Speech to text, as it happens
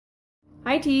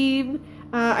Hi team!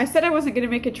 I said I wasn't going to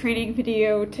make a training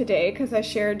video today because I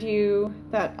shared you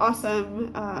that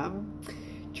awesome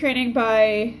training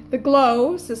by the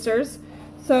Glow sisters.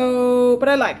 But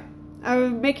I lied.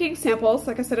 I'm making samples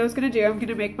like I said I was going to do. I'm going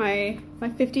to make my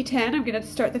 50-10. I'm going to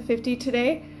start the 50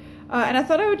 today. And I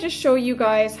thought I would just show you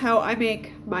guys how I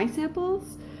make my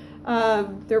samples.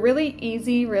 They're really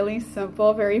easy, really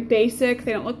simple, very basic.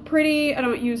 They don't look pretty. I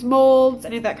don't use molds,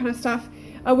 any of that kind of stuff.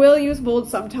 I will use molds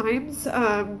sometimes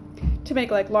to make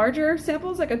like larger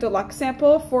samples, like a deluxe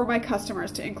sample for my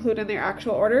customers to include in their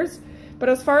actual orders. But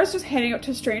as far as just handing out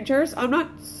to strangers, I'm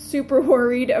not super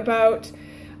worried about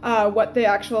what the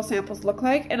actual samples look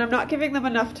like, and I'm not giving them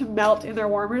enough to melt in their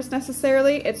warmers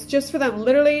necessarily. It's just for them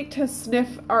literally to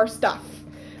sniff our stuff.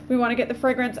 We want to get the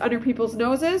fragrance under people's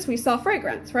noses. We sell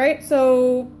fragrance, right?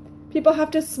 So people have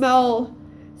to smell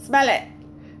it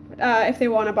if they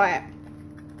want to buy it.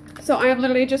 So I am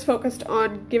literally just focused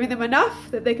on giving them enough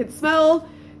that they can smell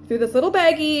through this little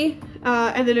baggie,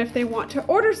 and then if they want to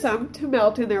order some to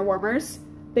melt in their warmers,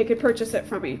 they could purchase it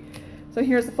from me. So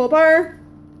here's the full bar.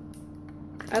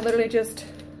 I literally just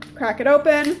crack it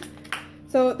open.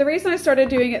 So the reason I started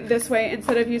doing it this way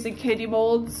instead of using candy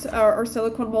molds or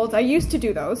silicone molds, I used to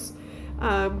do those.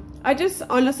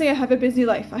 Honestly, I have a busy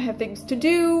life. I have things to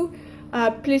do,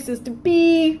 places to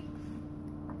be.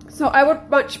 So I would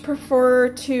much prefer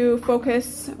to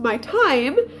focus my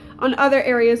time on other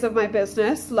areas of my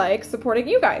business, like supporting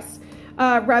you guys,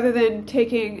 rather than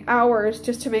taking hours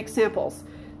just to make samples.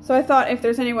 So I thought if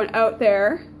there's anyone out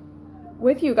there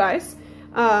with you guys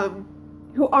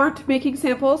who aren't making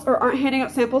samples or aren't handing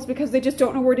out samples because they just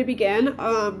don't know where to begin,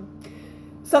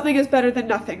 something is better than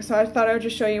nothing. So I thought I would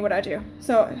just show you what I do.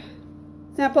 So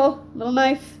sample, little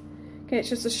knife. Okay, it's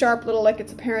just a sharp little, like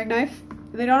it's a paring knife.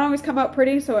 They don't always come out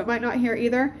pretty, so it might not here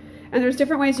either. And there's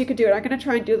different ways you could do it. I'm going to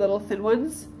try and do little thin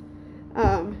ones.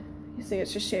 You see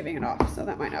it's just shaving it off, so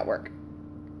that might not work.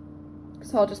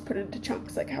 So I'll just put it into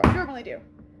chunks like how I normally do.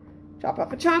 Chop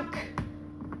off a chunk.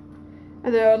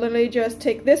 And then I'll literally just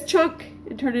take this chunk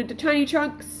and turn it into tiny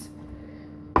chunks.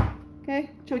 Okay,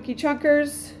 chunky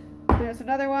chunkers. There's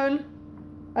another one.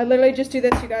 I literally just do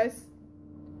this, you guys.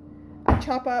 I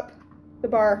chop up the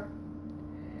bar.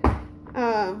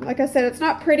 Like I said, it's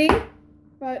not pretty,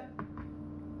 but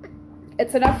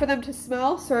it's enough for them to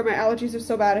smell. Sorry, my allergies are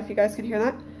so bad if you guys can hear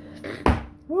that.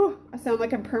 Whew, I sound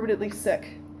like I'm permanently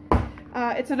sick.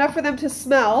 It's enough for them to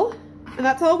smell, and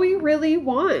that's all we really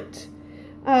want.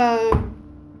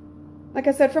 Like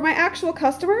I said, for my actual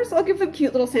customers, I'll give them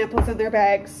cute little samples in their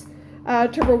bags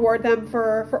to reward them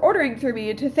for ordering through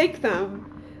me and to thank them.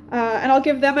 And I'll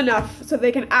give them enough so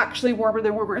they can actually warm in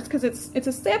their warmers, because it's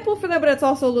a sample for them, but it's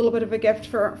also a little bit of a gift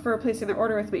for placing their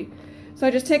order with me. So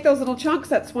I just take those little chunks.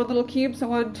 That's one little cube. So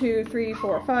 1, 2, 3,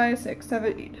 4, 5, 6,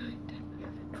 7, 8, 9, 10,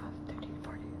 11, 12, 13,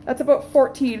 14. That's about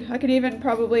 14. I could even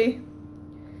probably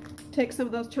take some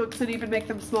of those chunks and even make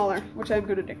them smaller, which I'm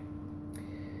going to do.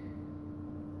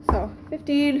 So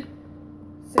 15,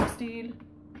 16,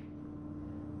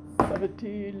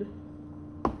 17,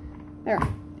 there,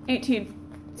 18.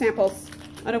 Samples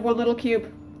out of one little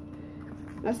cube.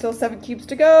 That's still 7 cubes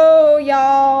to go,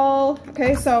 y'all.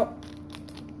 Okay, so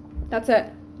that's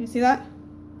it. You see that?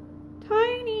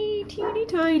 Tiny, teeny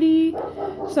tiny.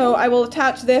 So I will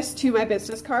attach this to my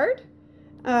business card.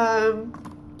 And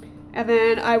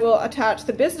then I will attach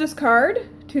the business card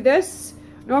to this.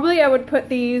 Normally I would put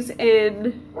these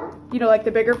in, you know, like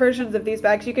the bigger versions of these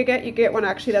bags you could get. You get one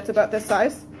actually that's about this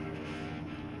size.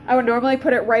 I would normally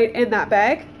put it right in that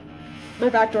bag. My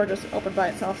back door just opened by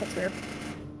itself, that's weird.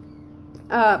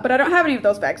 But I don't have any of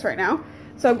those bags right now.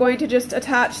 So I'm going to just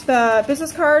attach the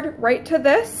business card right to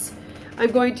this.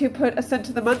 I'm going to put a scent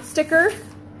of the month sticker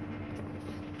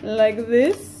like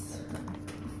this.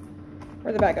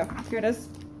 Where'd the bag go? Here it is.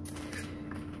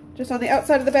 Just on the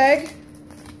outside of the bag,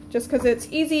 just because it's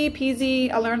easy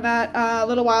peasy. I learned that a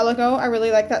little while ago. I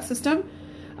really like that system.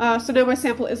 So now my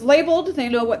sample is labeled. They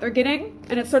know what they're getting,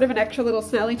 and it's sort of an extra little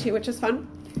smelly too, which is fun.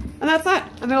 And that's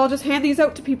that. And then I'll just hand these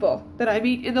out to people that I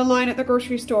meet in the line at the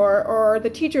grocery store, or the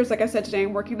teachers, like I said today.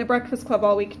 I'm working the breakfast club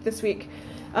all week this week.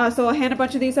 So I'll hand a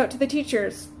bunch of these out to the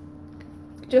teachers.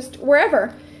 Just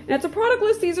wherever. And it's a product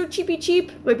list. These are cheapy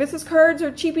cheap. My business cards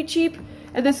are cheapy cheap.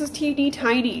 And this is teeny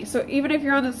tiny. So even if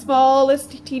you're on the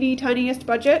smallest, teeny tiniest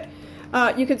budget,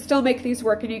 you can still make these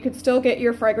work, and you can still get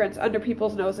your fragrance under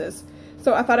people's noses.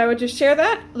 So I thought I would just share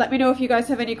that. Let me know if you guys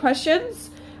have any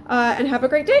questions, and have a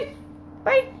great day.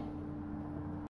 Bye.